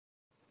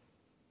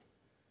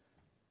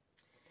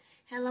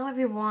Hello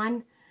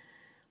everyone,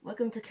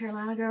 welcome to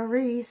Carolina Girl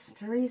Wreaths,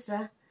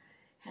 Teresa.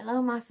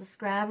 Hello my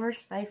subscribers,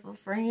 faithful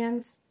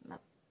friends, my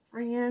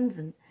friends,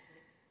 and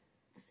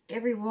just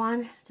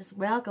everyone, just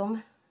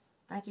welcome.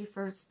 Thank you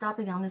for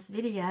stopping on this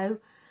video.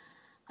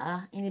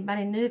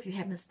 Anybody new, if you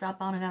happen to stop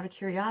on it out of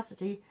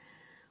curiosity,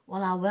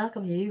 well, I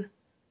welcome you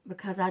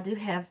because I do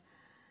have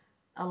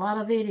a lot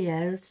of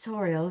videos,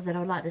 tutorials that I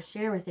would like to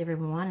share with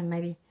everyone, and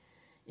maybe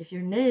if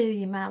you're new,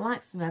 you might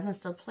like some of them,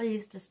 so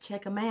please just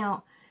check them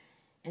out.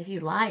 And if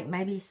you like,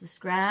 maybe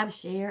subscribe,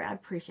 share. I'd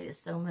appreciate it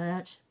so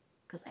much.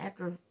 Because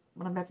after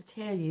what I'm about to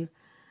tell you,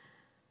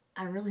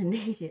 I really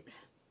need it.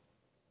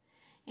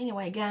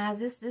 Anyway, guys,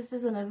 this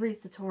isn't a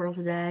wreath tutorial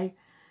today.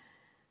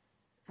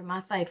 For my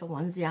faithful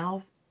ones,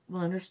 y'all will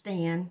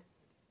understand.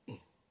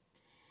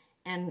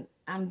 And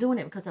I'm doing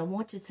it because I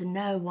want you to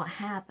know what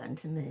happened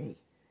to me.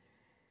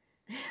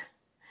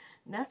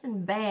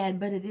 Nothing bad,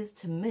 but it is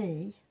to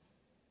me.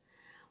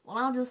 Well,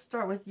 I'll just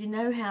start with, you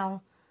know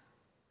how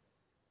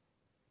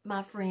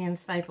my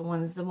friends, faithful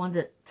ones, the ones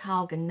that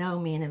talk and know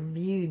me and have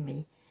viewed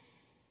me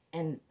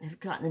and have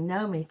gotten to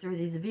know me through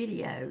these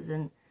videos,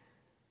 and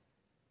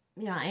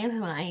you know, I am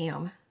who I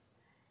am.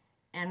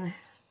 And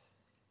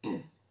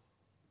so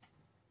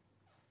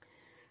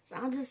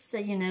I'll just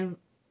say, you know,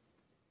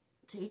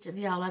 to each of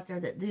y'all out there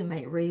that do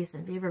make wreaths,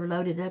 and if you've ever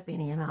loaded up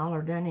any and all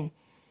or done any,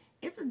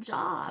 it's a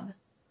job.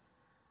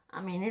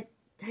 I mean, it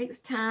takes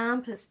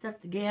time, put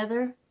stuff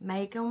together,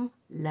 make them,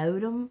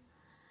 load them.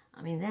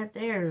 I mean, that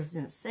there is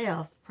in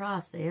itself a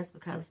process,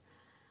 because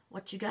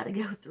what you got to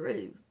go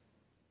through.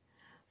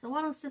 So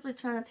what I'm simply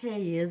trying to tell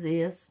you is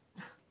this,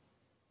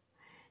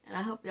 and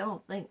I hope y'all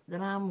don't think that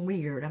I'm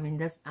weird. I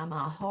mean, I'm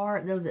my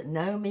heart. Those that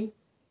know me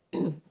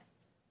and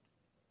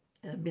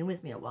have been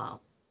with me a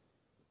while.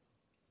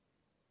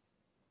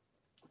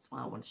 That's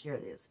why I want to share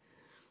this.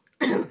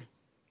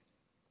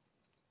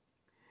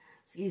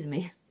 Excuse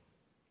me.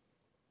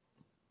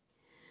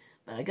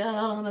 But I got it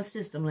all on my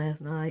system last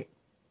night.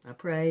 I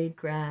prayed,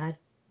 cried.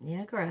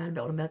 Yeah, I cried,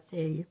 but what I'm about to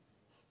tell you.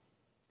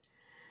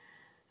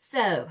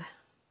 So,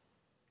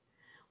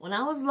 when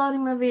I was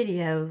loading my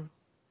video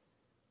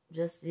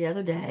just the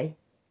other day,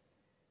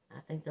 I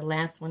think the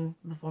last one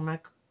before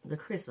the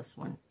Christmas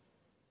one,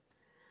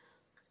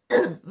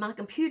 my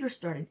computer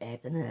started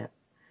acting up.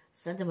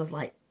 Something was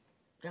like,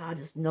 God,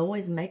 just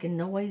noise, making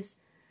noise.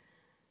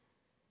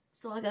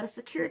 So I got a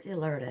security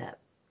alert up.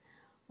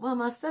 Well,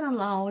 my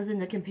son-in-law was in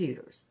the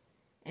computers.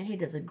 And he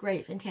does a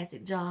great,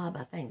 fantastic job.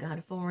 I thank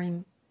God for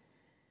him.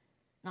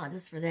 Not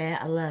just for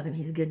that. I love him.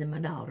 He's good to my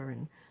daughter.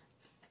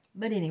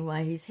 But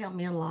anyway, he's helped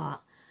me a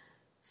lot.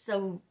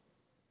 So,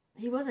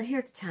 he wasn't here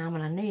at the time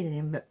when I needed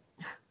him. But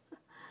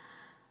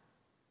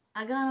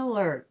I got an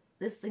alert.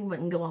 This thing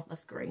wouldn't go off my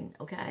screen,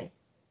 okay?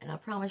 And I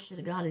promise you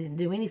to God I didn't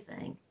do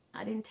anything.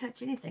 I didn't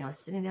touch anything. I was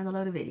sitting down to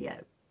load a video.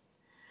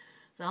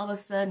 So, all of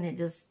a sudden,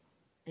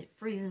 it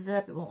freezes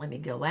up. It won't let me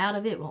go out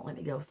of it. It won't let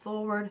me go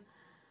forward.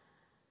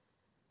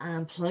 I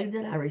unplugged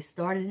it, I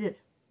restarted it,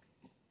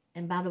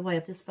 and by the way,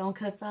 if this phone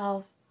cuts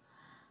off,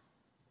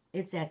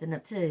 it's acting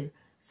up too.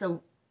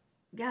 So,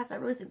 guys, I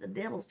really think the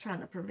devil's trying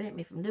to prevent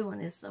me from doing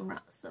this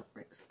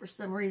for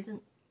some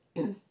reason,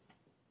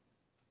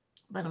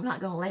 but I'm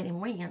not going to let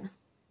him win.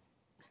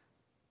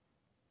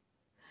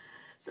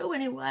 So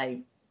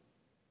anyway,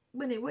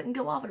 when it wouldn't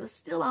go off, it was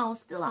still on,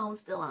 still on,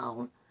 still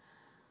on.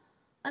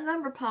 A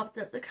number popped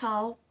up to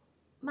call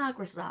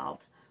Microsoft.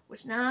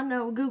 Which now I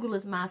know Google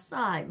is my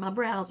site, my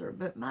browser,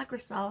 but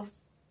Microsoft's,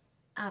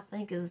 I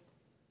think, is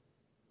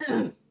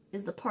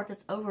is the part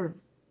that's over,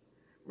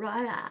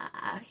 right?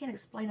 I can't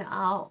explain it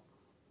all.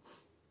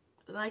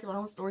 To make a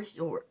long story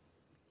short,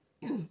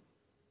 I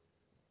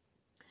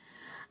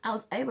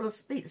was able to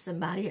speak to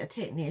somebody, a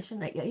technician,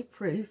 that gave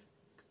proof,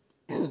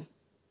 because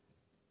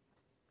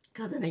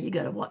I know you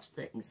got to watch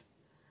things.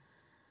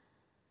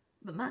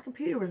 But my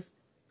computer was,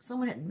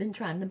 someone had been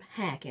trying to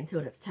hack into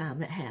it at the time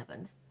that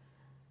happened.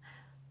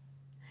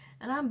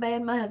 And I'm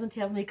bad. My husband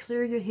tells me,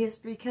 clear your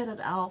history, cut it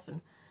off.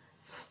 And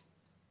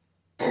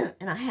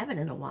I haven't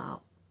in a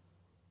while.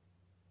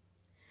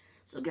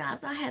 So, guys,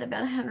 I had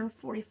about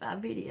 145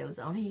 videos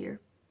on here.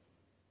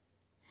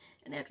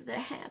 And after that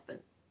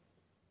happened,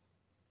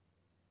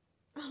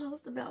 I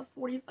lost about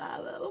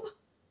 45 of them.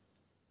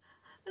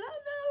 And I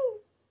know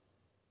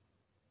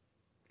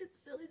it's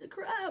silly to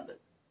cry, but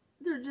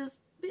they're just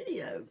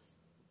videos.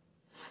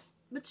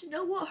 But you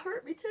know what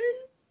hurt me too?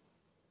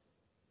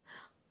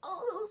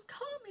 All those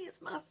comments,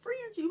 my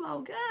friends, you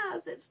all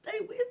guys that stay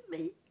with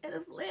me and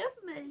have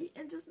left me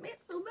and just meant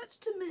so much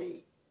to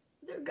me,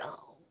 they're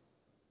gone.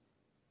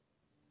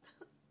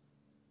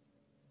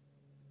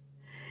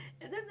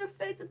 And then the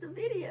fact that the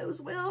videos,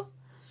 well,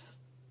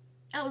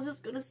 I was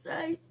just going to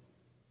say,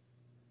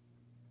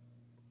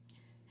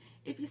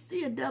 if you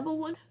see a double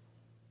one,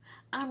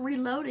 I'm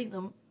reloading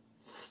them.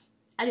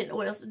 I didn't know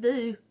what else to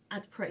do.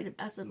 I prayed,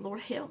 I said, Lord,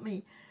 help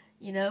me,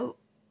 you know.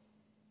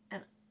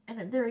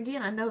 And there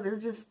again, I know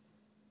there's just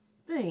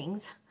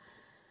things,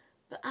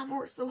 but I've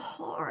worked so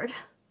hard.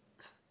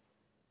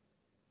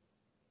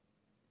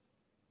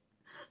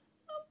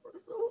 I've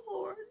worked so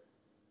hard.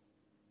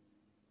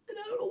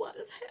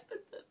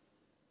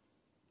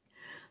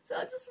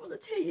 just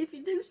want to tell you, if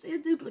you do see a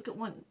duplicate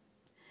one,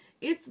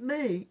 it's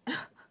me.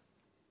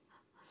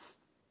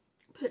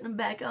 Putting them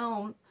back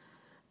on.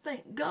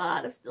 Thank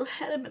God I still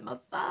had them in my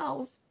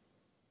files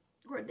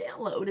were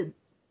downloaded.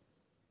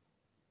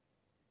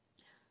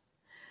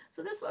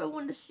 So that's what I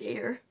wanted to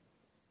share.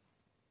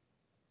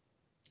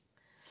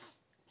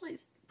 Please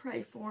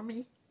pray for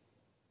me.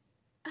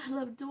 I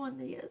love doing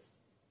this.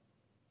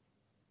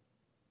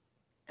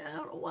 I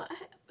don't know what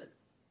happened.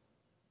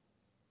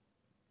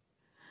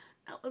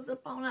 I was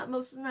up all night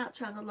most of the night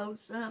trying to load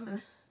some.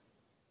 And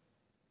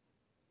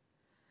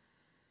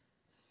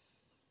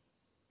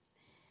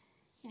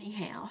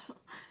anyhow,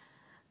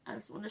 I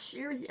just want to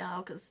share with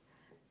y'all because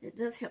it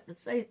does help to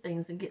save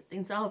things and get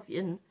things off you.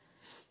 And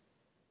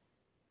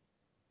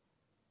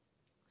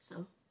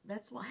so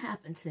that's what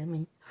happened to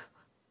me.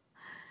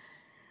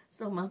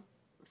 So my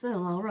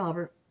son-in-law,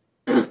 Robert,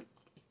 is going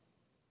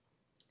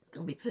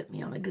to be putting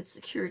me on a good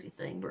security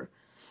thing. But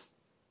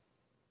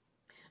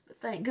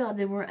thank God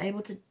they weren't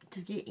able to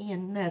get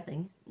in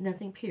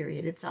nothing,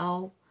 period. It's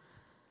all,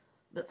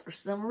 but for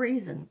some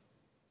reason,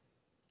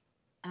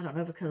 I don't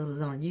know if because it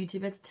was on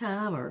YouTube at the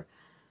time or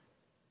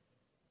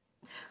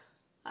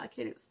I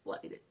can't explain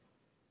it.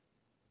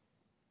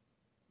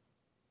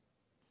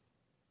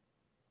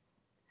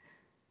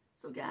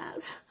 So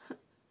guys,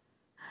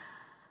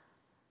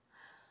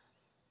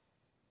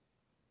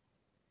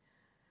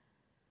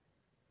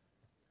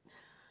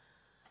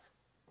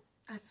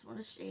 I just want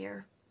to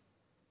share.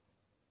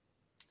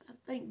 I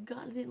thank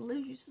God I didn't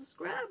lose you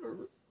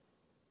subscribers.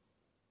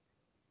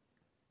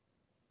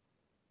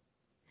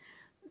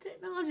 The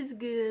technology's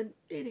good.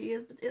 It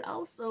is, but it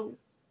also,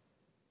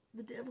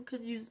 the devil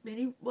could use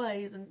many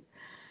ways,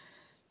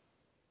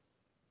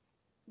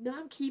 but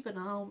I'm keeping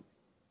on.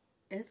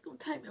 And it's going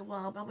to take me a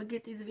while, but I'm going to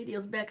get these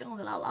videos back on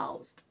that I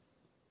lost.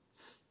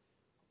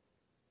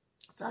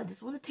 So I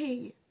just want to tell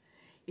you,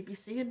 if you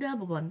see a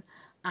double one,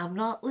 I'm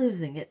not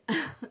losing it.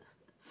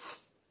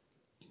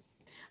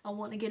 I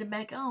want to get it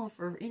back on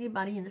for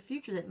anybody in the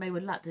future that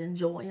would like to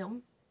enjoy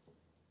them.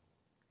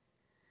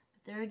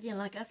 But there again,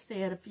 like I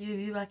said, a few of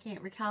you, I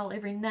can't recall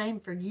every name,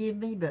 forgive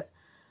me, but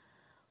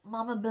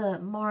Mama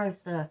Butt,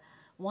 Martha,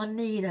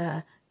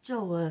 Juanita,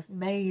 Joyce,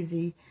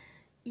 Maisie,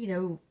 you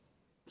know,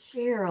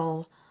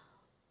 Cheryl,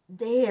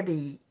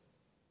 Debbie,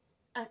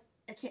 I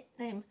can't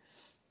name,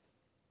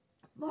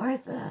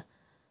 Martha,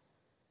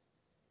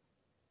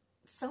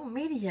 so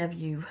many of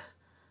you,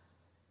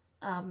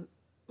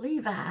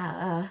 Levi,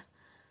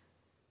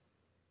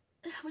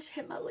 I wish I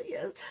had my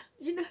list.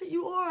 You know who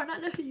you are, and I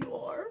know who you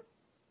are.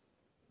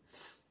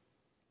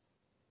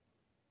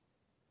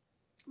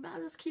 But I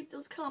just keep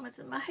those comments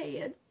in my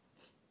head.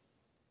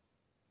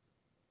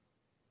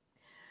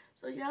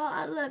 So y'all,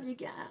 I love you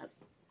guys,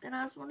 and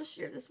I just want to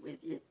share this with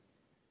you.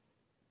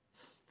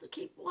 So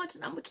keep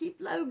watching. I'm going to keep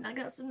loading. I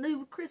got some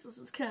new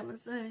Christmases coming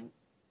soon.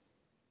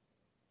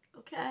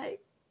 Okay?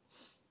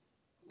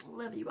 I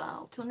love you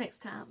all. Till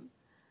next time.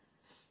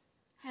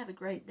 Have a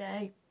great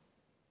day.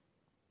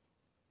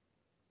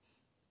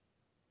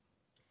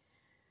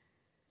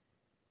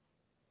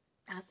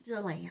 I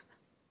still am.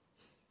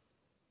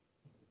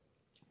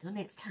 Till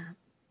next time.